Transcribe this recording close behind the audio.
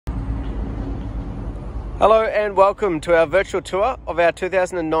Hello and welcome to our virtual tour of our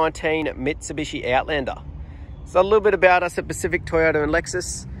 2019 Mitsubishi Outlander. So a little bit about us at Pacific Toyota and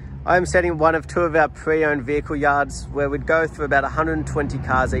Lexus. I am setting one of two of our pre-owned vehicle yards where we'd go through about 120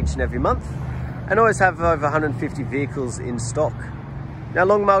 cars each and every month and always have over 150 vehicles in stock. Now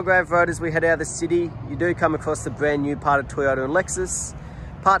along Mulgrave Road as we head out of the city, you do come across the brand new part of Toyota and Lexus,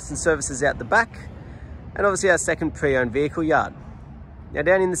 parts and services out the back, and obviously our second pre-owned vehicle yard. Now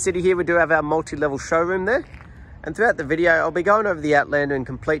down in the city here, we do have our multi-level showroom there. And throughout the video, I'll be going over the Outlander in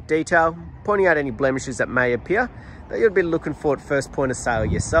complete detail, pointing out any blemishes that may appear that you'll be looking for at first point of sale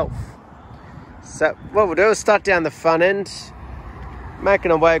yourself. So what we'll do is start down the front end,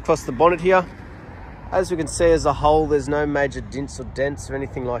 making our way across the bonnet here. As we can see as a whole, there's no major dints or dents or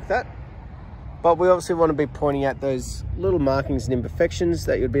anything like that. But we obviously want to be pointing out those little markings and imperfections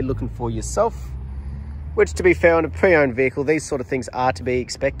that you'll be looking for yourself. Which, to be fair, on a pre-owned vehicle, these sort of things are to be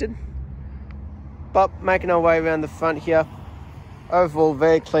expected. But making our way around the front here, overall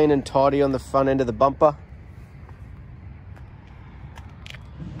very clean and tidy on the front end of the bumper.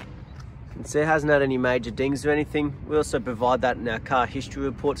 You can see it hasn't had any major dings or anything. We also provide that in our car history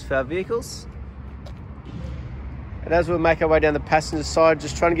reports for our vehicles. And as we make our way down the passenger side,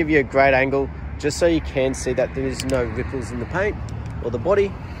 just trying to give you a great angle, just so you can see that there is no ripples in the paint or the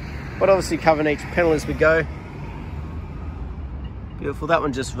body. But obviously covering each panel as we go. Beautiful, that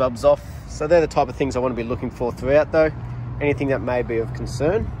one just rubs off. So they're the type of things I want to be looking for throughout though. Anything that may be of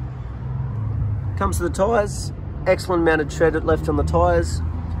concern. Comes to the tyres, excellent amount of tread left on the tyres.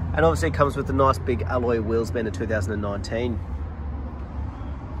 And obviously it comes with the nice big alloy wheels being a 2019.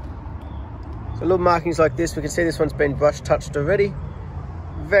 So little markings like this, we can see this one's been brush touched already.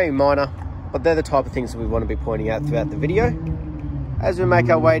 Very minor, but they're the type of things that we want to be pointing out throughout the video. As we make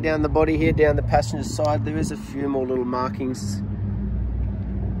our way down the body here, down the passenger side, there is a few more little markings.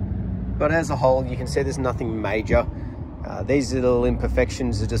 But as a whole, you can see there's nothing major. These little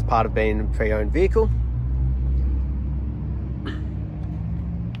imperfections are just part of being a pre-owned vehicle.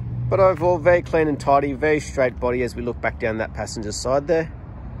 But overall, very clean and tidy, very straight body as we look back down that passenger side there.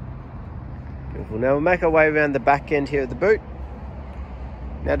 Beautiful. Now we'll make our way around the back end here of the boot.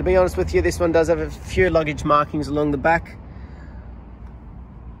 Now to be honest with you, this one does have a few luggage markings along the back.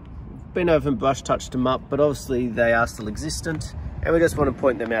 Been over and brush touched them up, but obviously they are still existent and we just want to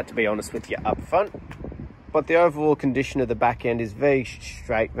point them out, to be honest with you, up front. But the overall condition of the back end is very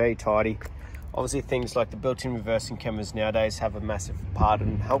straight, very tidy. Obviously things like the built-in reversing cameras nowadays have a massive part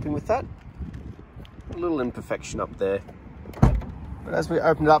in helping with that. A little imperfection up there, but as we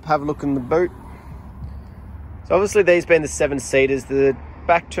open it up, have a look in the boot. So obviously these being the 7-seaters, the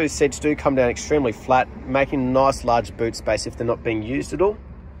back two seats do come down extremely flat, making a nice large boot space if they're not being used at all.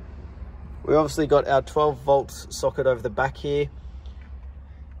 We obviously got our 12-volt socket over the back here.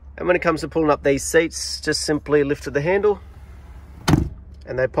 And when it comes to pulling up these seats, just simply lift the handle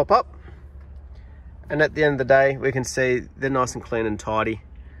and they pop up. And at the end of the day, we can see they're nice and clean and tidy.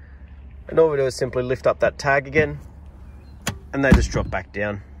 And all we do is simply lift up that tag again and they just drop back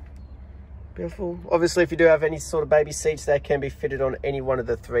down. Beautiful. Obviously, if you do have any sort of baby seats, they can be fitted on any one of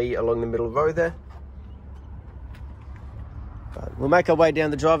the three along the middle row there. But we'll make our way down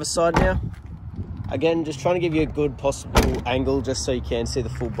the driver's side now. Again, just trying to give you a good possible angle just so you can see the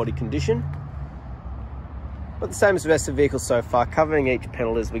full body condition. But the same as the rest of the vehicle so far, covering each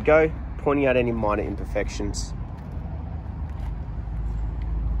panel as we go, pointing out any minor imperfections.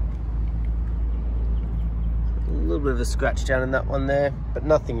 A little bit of a scratch down in that one there, but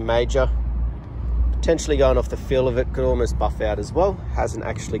nothing major. Potentially going off the feel of it, could almost buff out as well. Hasn't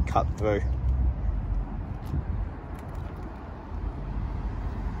actually cut through.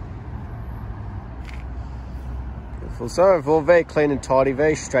 So overall, very clean and tidy,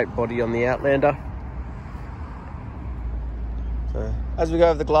 very straight body on the Outlander. So as we go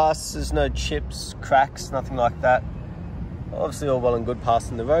over the glass, there's no chips, cracks, nothing like that. Obviously all well and good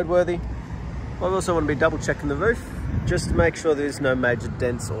passing the roadworthy. I also want to be double checking the roof, just to make sure there's no major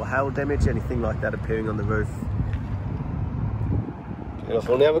dents or hail damage, anything like that appearing on the roof.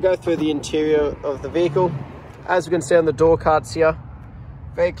 Beautiful. Now we'll go through the interior of the vehicle. As we can see on the door cards here,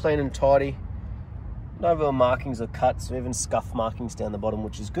 very clean and tidy. No real markings or cuts or even scuff markings down the bottom,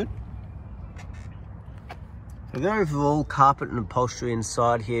 which is good. So the overall carpet and upholstery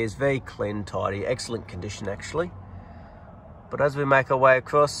inside here is very clean and tidy, excellent condition actually. But as we make our way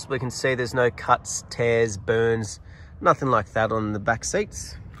across, we can see there's no cuts, tears, burns, nothing like that on the back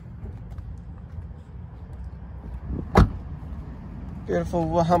seats. Beautiful,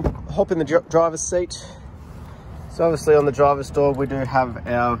 we'll hop in the driver's seat. So obviously on the driver's door, we do have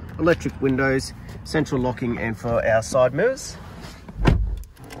our electric windows, central locking, and for our side mirrors.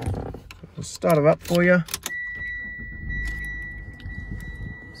 We'll start it up for you.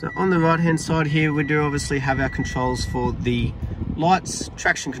 So on the right hand side here, we do obviously have our controls for the lights,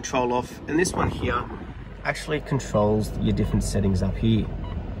 traction control off, and this one here actually controls your different settings up here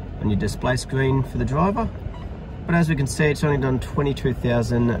on your display screen for the driver. But as we can see, it's only done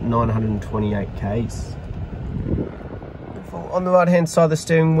 22,928 Ks. On the right hand side of the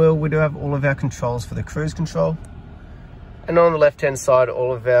steering wheel, we do have all of our controls for the cruise control. And on the left hand side,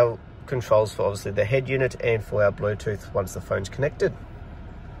 all of our controls for obviously the head unit and for our Bluetooth once the phone's connected.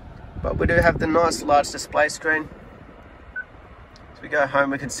 But we do have the nice large display screen. As we go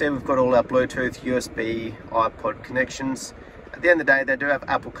home, we can see we've got all our Bluetooth, USB, iPod connections. At the end of the day, they do have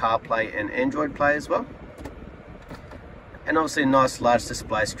Apple CarPlay and Android Play as well. And obviously a nice large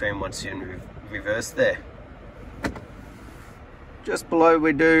display screen once you're in reverse there. Just below,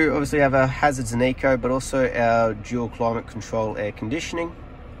 we do obviously have our hazards and eco, but also our dual climate control air conditioning.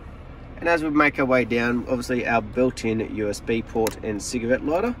 And as we make our way down, obviously our built-in USB port and cigarette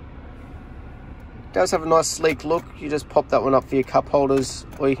lighter. It does have a nice sleek look. You just pop that one up for your cup holders,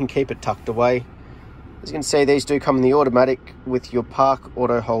 or you can keep it tucked away. As you can see, these do come in the automatic with your park,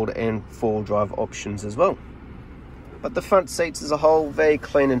 auto hold and four-wheel drive options as well. But the front seats as a whole, very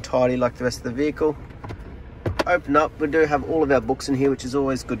clean and tidy like the rest of the vehicle. Open up, we do have all of our books in here, which is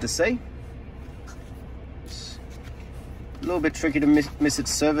always good to see. It's a little bit tricky to miss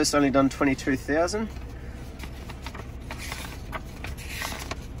its service, only done 22,000.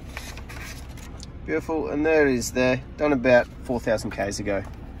 Beautiful, and there it is there, done about 4,000 Ks ago.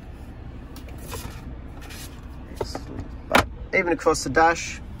 But even across the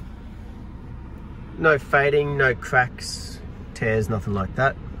dash, no fading, no cracks, tears, nothing like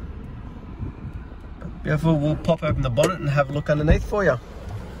that. Beautiful, we'll pop open the bonnet and have a look underneath for you.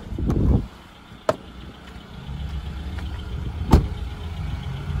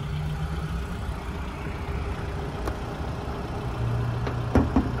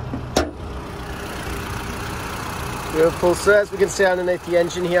 Beautiful, so as we can see underneath the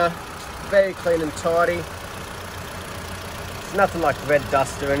engine here, very clean and tidy. It's nothing like red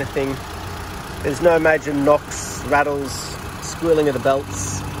dust or anything. There's no major knocks, rattles, squealing of the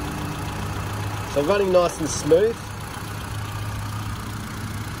belts. So running nice and smooth.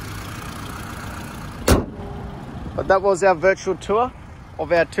 But that was our virtual tour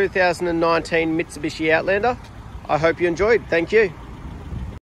of our 2019 Mitsubishi Outlander. I hope you enjoyed. Thank you.